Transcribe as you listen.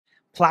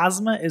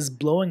Plasma is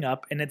blowing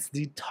up and it's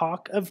the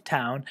talk of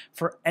town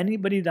for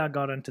anybody that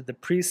got into the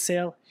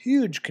pre-sale.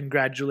 Huge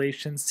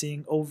congratulations,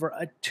 seeing over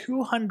a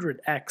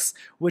 200x,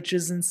 which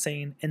is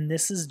insane, and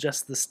this is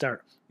just the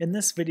start. In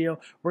this video,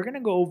 we're going to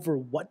go over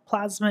what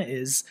Plasma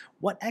is,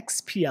 what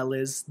XPL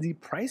is, the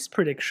price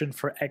prediction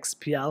for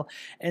XPL,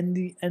 and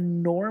the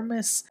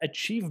enormous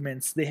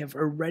achievements they have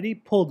already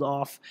pulled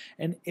off,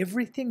 and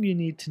everything you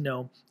need to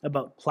know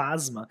about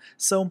Plasma.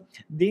 So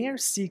they are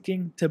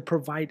seeking to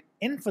provide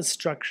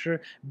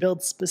infrastructure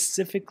built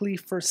specifically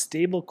for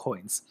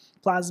stablecoins.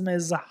 Plasma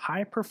is a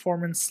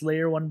high-performance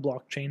Layer 1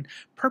 blockchain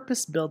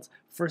purpose-built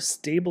for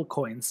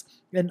stablecoins.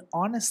 And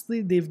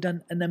honestly, they've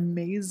done an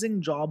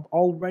amazing job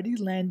already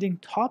landing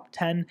top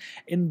 10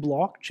 in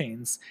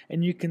blockchains.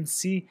 And you can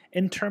see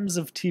in terms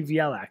of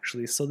TVL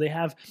actually. So they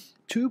have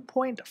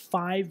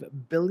 $2.5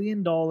 billion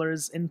in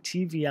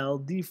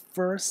TVL the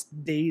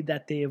first day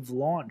that they have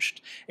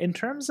launched. In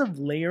terms of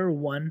Layer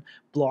 1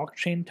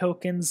 blockchain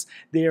tokens,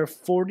 they are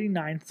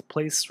 49th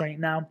place right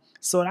now.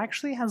 So it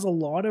actually has a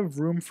lot of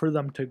room for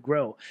them to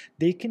grow.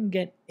 They can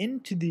get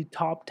into the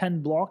top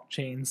 10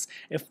 blockchains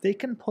if they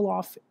can pull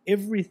off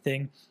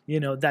everything,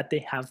 that they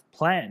have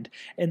planned.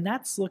 And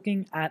that's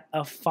looking at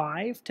a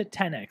 5 to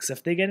 10x.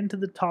 If they get into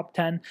the top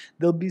 10,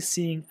 they'll be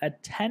seeing a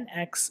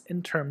 10x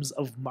in terms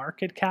of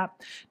market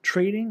cap,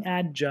 trading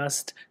at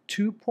just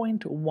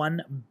 $2.1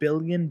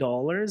 billion,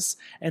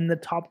 and the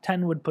top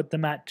 10 would put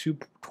them at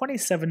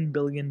 $27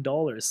 billion.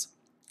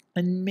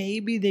 And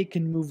maybe they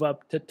can move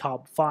up to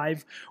top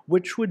 5,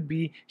 which would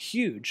be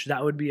huge.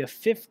 That would be a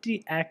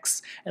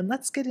 50x. And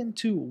let's get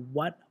into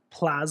what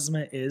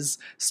Plasma is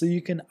so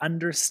you can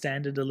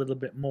understand it a little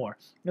bit more.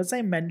 As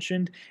I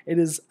mentioned, it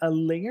is a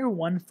Layer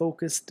 1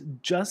 focused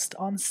just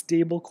on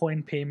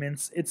stablecoin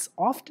payments. It's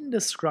often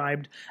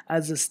described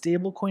as a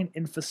stablecoin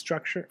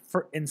infrastructure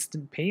for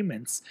instant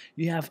payments.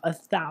 You have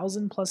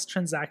 1,000 plus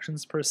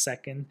transactions per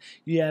second.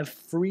 You have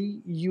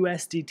free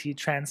USDT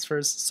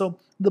transfers. So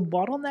the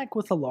bottleneck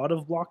with a lot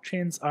of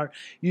blockchains are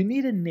you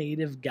need a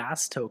native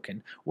gas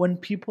token. When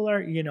people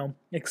are,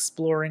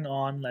 exploring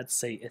on, let's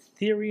say,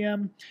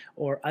 Ethereum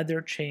or other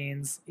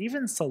chains,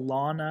 even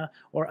Solana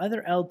or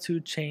other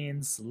L2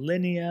 chains,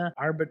 Linea,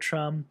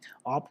 Arbitrum,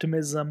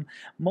 Optimism,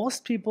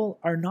 most people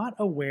are not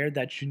aware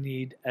that you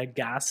need a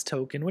gas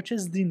token, which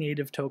is the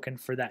native token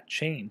for that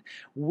chain.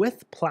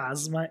 With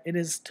Plasma, it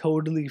is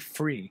totally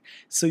free.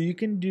 So you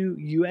can do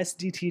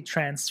USDT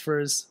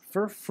transfers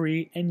for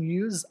free and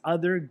use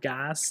other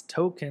gas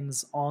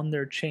tokens on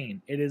their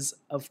chain. It is,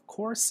 of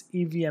course,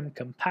 EVM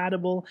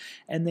compatible,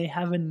 and they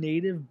have a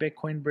native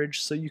Bitcoin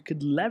bridge so you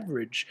could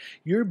leverage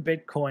your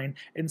Bitcoin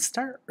and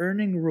start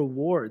earning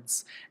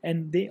rewards.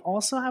 And they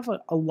also have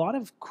a lot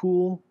of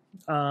cool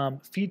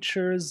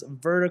features,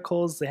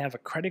 verticals. They have a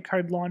credit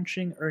card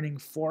launching, earning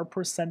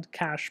 4%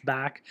 cash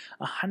back,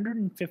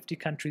 150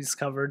 countries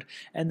covered,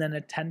 and then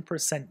a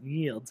 10%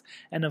 yield.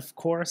 And of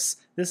course,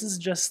 this is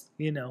just,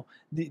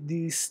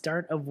 the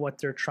start of what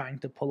they're trying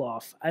to pull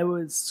off. I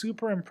was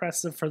super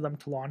impressive for them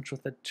to launch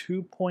with a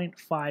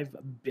 $2.5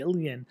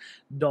 billion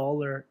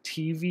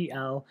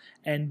TVL,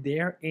 and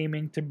they're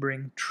aiming to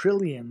bring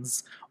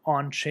trillions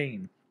on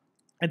chain.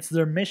 It's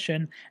their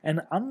mission and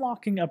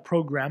unlocking a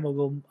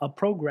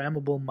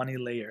programmable money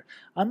layer.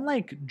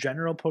 Unlike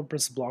general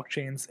purpose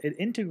blockchains, it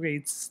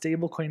integrates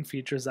stablecoin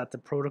features at the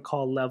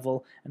protocol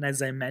level, and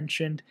as I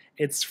mentioned,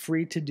 it's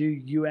free to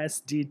do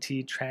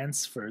USDT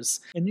transfers.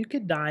 And you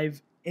could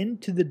dive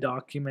into the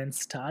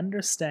documents to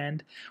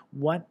understand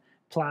what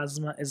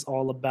Plasma is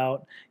all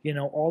about,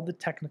 all the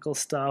technical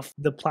stuff,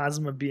 the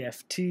Plasma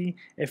BFT,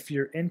 if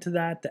you're into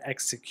that, the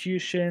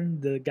execution,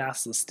 the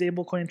gasless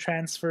stablecoin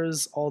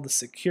transfers, all the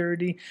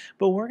security.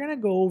 But we're going to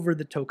go over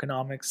the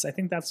tokenomics. I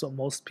think that's what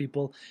most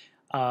people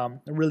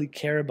really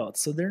care about.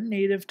 So their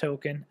native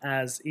token,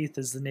 as ETH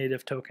is the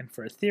native token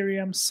for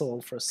Ethereum,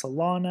 Sol for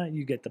Solana,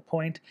 you get the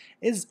point,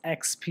 is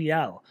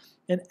XPL.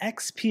 And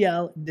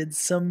XPL did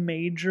some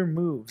major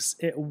moves.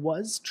 It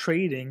was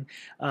trading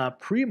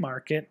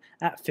pre-market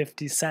at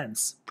 50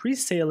 cents.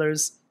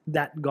 Pre-salers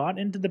that got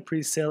into the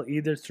pre-sale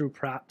either through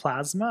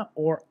Plasma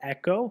or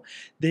Echo,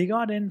 they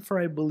got in for,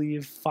 I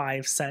believe,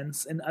 5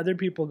 cents, and other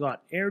people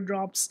got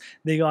airdrops.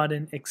 They got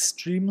in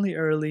extremely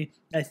early.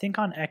 I think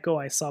on Echo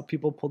I saw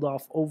people pulled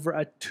off over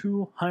a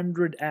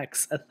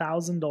 200x,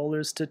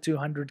 $1,000 to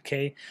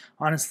 200k.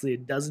 Honestly,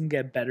 it doesn't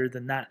get better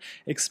than that,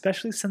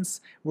 especially since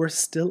we're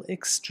still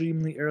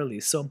extremely early.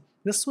 So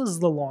this was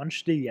the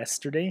launch day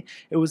yesterday.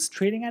 It was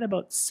trading at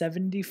about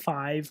 70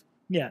 cents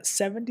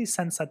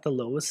at the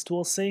lowest,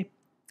 we'll say.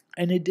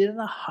 And it did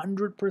a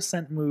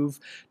 100% move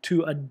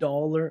to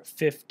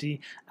 $1.50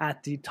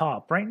 at the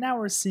top. Right now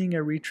we're seeing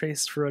a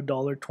retrace for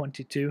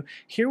 $1.22.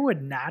 Here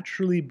would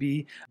naturally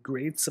be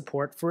great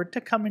support for it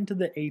to come into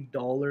the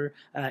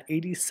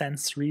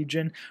 $8.80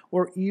 region,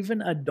 or even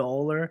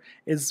 $1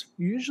 is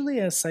usually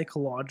a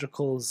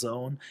psychological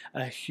zone,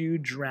 a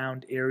huge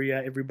round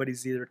area.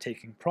 Everybody's either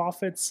taking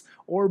profits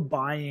or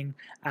buying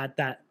at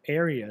that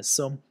area.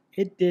 So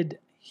it did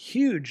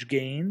huge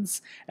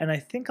gains, and I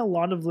think a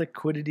lot of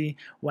liquidity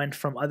went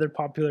from other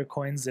popular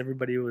coins.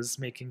 Everybody was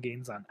making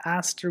gains on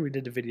Aster. We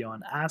did a video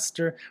on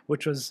Aster,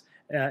 which was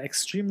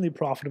extremely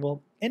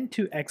profitable,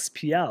 into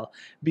XPL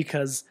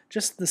because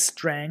just the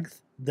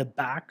strength, the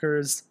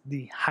backers,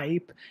 the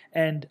hype,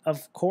 and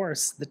of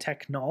course the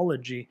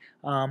technology.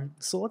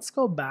 So let's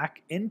go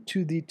back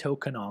into the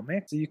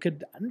tokenomics so you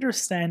could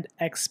understand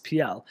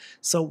XPL.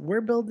 So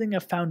we're building a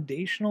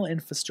foundational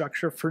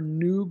infrastructure for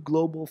new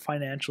global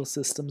financial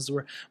systems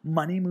where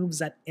money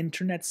moves at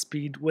internet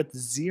speed with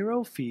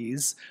zero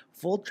fees,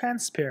 full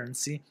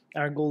transparency.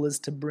 Our goal is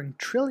to bring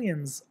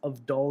trillions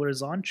of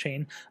dollars on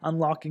chain,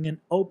 unlocking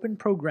an open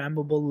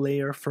programmable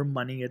layer for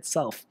money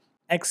itself.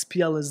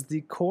 XPL is the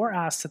core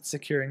asset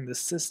securing the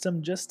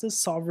system, just as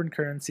sovereign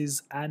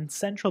currencies and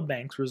central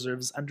banks'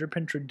 reserves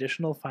underpin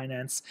traditional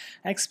finance.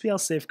 XPL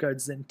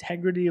safeguards the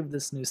integrity of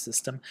this new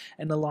system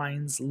and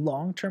aligns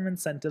long-term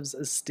incentives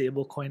as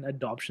stablecoin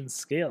adoption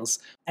scales.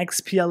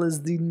 XPL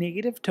is the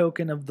native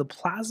token of the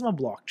Plasma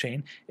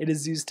blockchain. It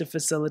is used to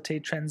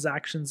facilitate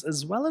transactions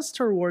as well as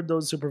to reward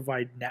those who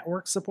provide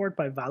network support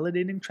by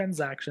validating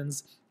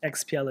transactions.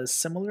 XPL is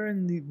similar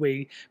in the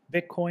way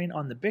Bitcoin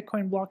on the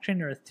Bitcoin blockchain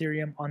or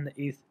Ethereum on the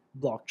ETH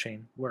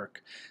blockchain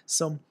work.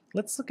 So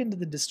let's look into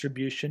the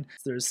distribution.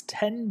 There's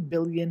 10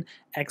 billion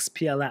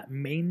XPL at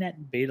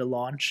mainnet beta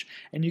launch,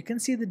 and you can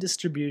see the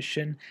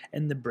distribution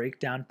in the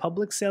breakdown.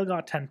 Public sale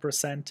got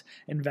 10%,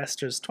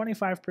 investors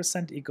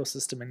 25%,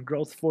 ecosystem and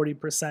growth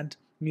 40%.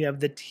 You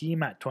have the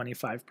team at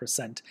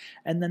 25%.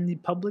 And then the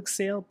public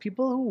sale,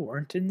 people who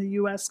weren't in the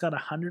US got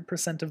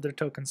 100% of their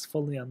tokens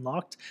fully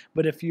unlocked.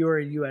 But if you are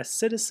a US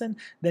citizen,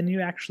 then you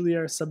actually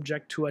are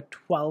subject to a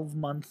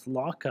 12-month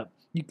lockup.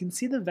 You can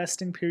see the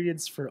vesting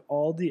periods for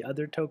all the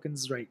other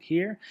tokens right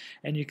here,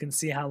 and you can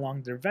see how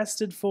long they're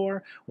vested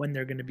for, when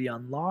they're going to be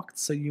unlocked.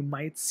 So you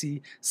might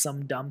see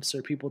some dumps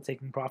or people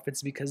taking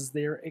profits because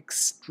they're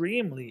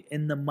extremely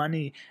in the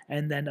money.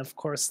 And then, of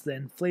course,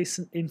 the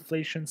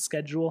inflation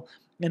schedule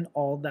and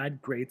all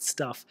that great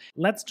stuff.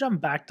 Let's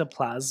jump back to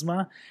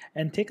Plasma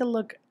and take a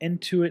look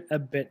into it a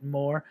bit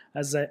more.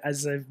 As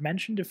I've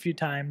mentioned a few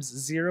times,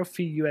 zero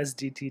fee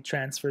USDT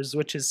transfers,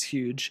 which is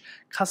huge.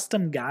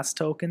 Custom gas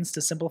tokens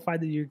to simplify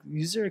the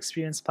user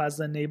experience.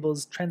 Plasma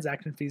enables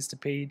transaction fees to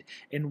be paid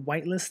in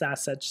whitelist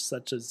assets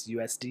such as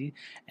USD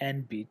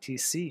and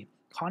BTC.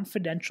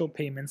 Confidential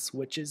payments,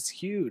 which is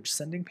huge,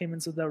 sending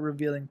payments without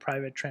revealing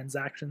private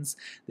transactions.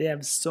 They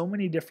have so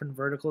many different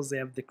verticals. They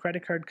have the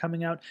credit card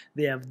coming out.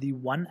 They have the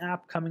One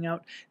app coming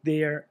out.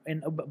 They are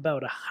in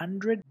about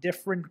 100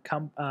 different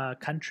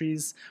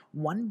countries,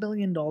 $1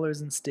 billion in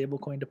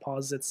stablecoin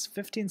deposits,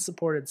 15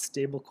 supported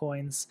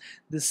stablecoins,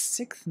 the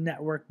 6th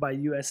network by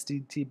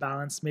USDT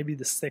balance, maybe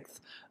the 6th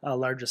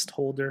largest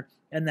holder,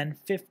 and then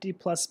 50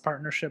 plus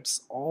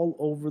partnerships all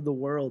over the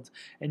world,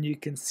 and you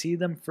can see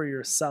them for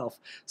yourself.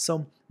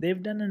 So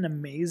they've done an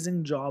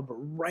amazing job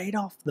right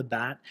off the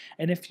bat.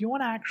 And if you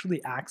want to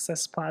actually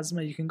access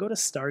Plasma, you can go to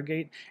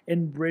Stargate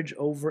and bridge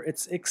over.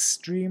 It's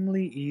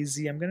extremely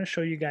easy. I'm going to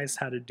show you guys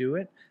how to do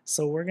it.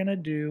 So we're going to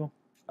do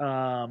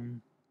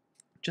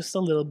just a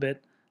little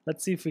bit.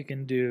 Let's see if we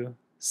can do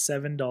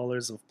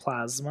 $7 of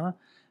Plasma.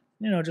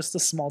 Just a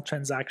small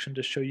transaction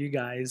to show you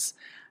guys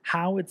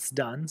how it's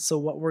done. So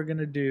what we're going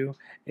to do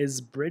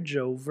is bridge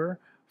over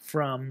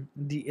from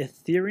the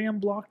Ethereum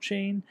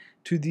blockchain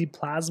to the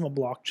Plasma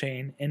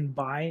blockchain and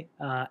buy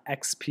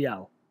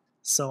XPL.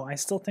 So I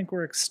still think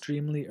we're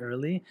extremely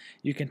early.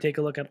 You can take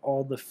a look at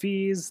all the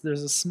fees.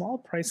 There's a small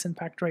price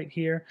impact right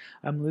here.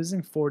 I'm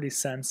losing 40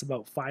 cents,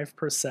 about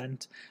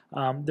 5%.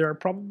 There are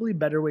probably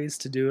better ways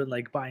to do it,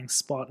 like buying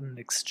spot in an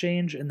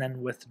exchange and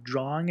then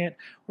withdrawing it,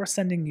 or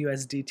sending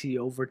USDT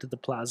over to the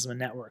Plasma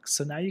network.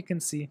 So now you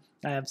can see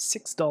I have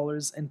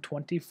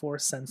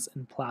 $6.24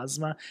 in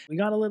Plasma. We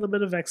got a little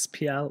bit of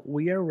XPL.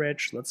 We are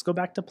rich. Let's go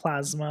back to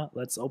Plasma.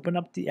 Let's open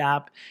up the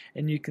app,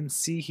 and you can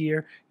see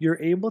here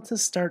you're able to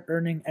start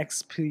earning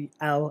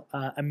XPL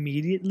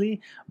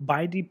immediately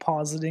by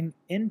depositing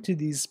into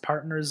these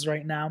partners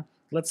right now.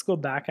 Let's go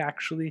back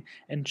actually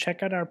and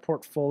check out our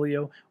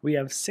portfolio. We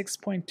have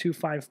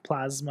 6.25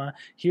 Plasma.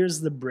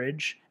 Here's the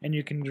bridge, and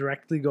you can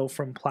directly go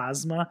from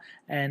Plasma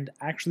and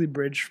actually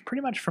bridge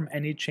pretty much from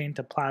any chain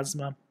to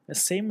Plasma. The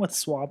same with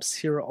swaps.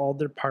 Here are all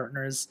their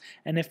partners,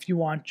 and if you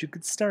want, you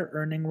could start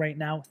earning right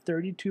now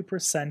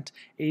 32%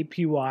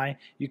 APY.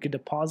 You could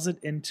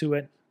deposit into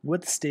it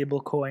with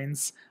stable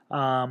coins.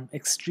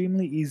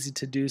 Extremely easy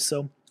to do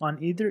so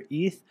on either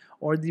ETH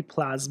or the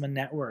Plasma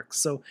network.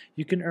 So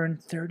you can earn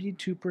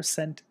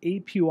 32%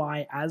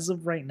 APY as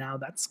of right now.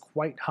 That's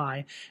quite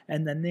high.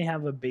 And then they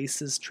have a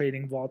basis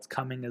trading vault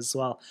coming as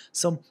well.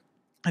 So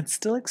it's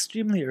still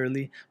extremely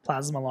early.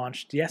 Plasma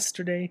launched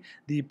yesterday.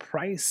 The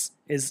price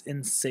is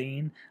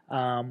insane,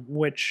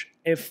 which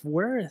if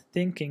we're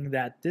thinking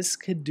that this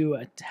could do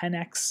a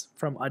 10x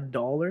from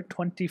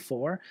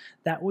 $1.24,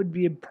 that would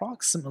be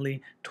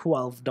approximately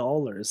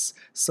 $12.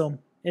 So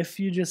if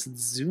you just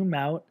zoom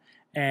out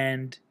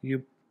and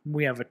you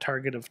We have a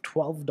target of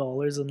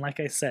 $12, and like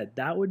I said,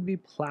 that would be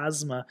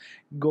Plasma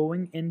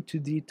going into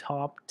the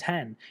top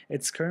 10.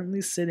 It's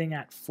currently sitting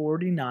at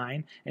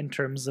 49 in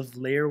terms of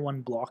layer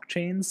 1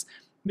 blockchains,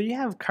 but you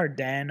have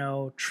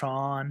Cardano,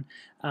 Tron,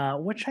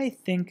 which I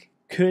think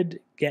could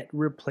get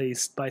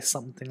replaced by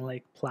something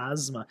like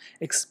Plasma,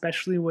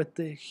 especially with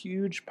the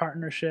huge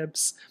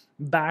partnerships,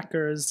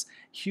 backers,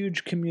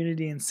 huge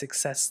community and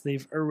success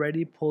they've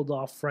already pulled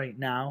off right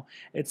now.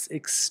 It's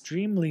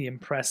extremely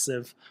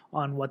impressive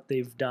on what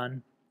they've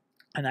done.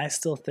 And I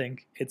still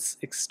think it's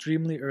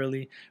extremely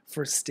early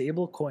for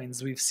stable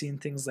coins. We've seen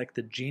things like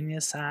the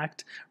Genius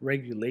Act,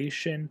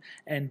 regulation,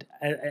 and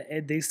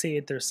they say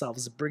it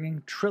themselves,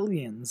 bringing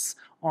trillions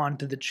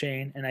onto the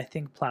chain. And I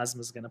think Plasma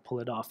is going to pull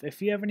it off.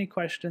 If you have any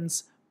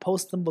questions,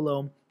 post them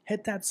below.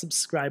 Hit that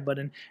subscribe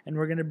button, and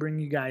we're going to bring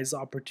you guys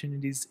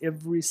opportunities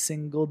every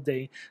single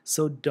day.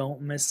 So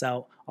don't miss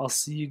out. I'll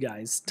see you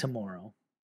guys tomorrow.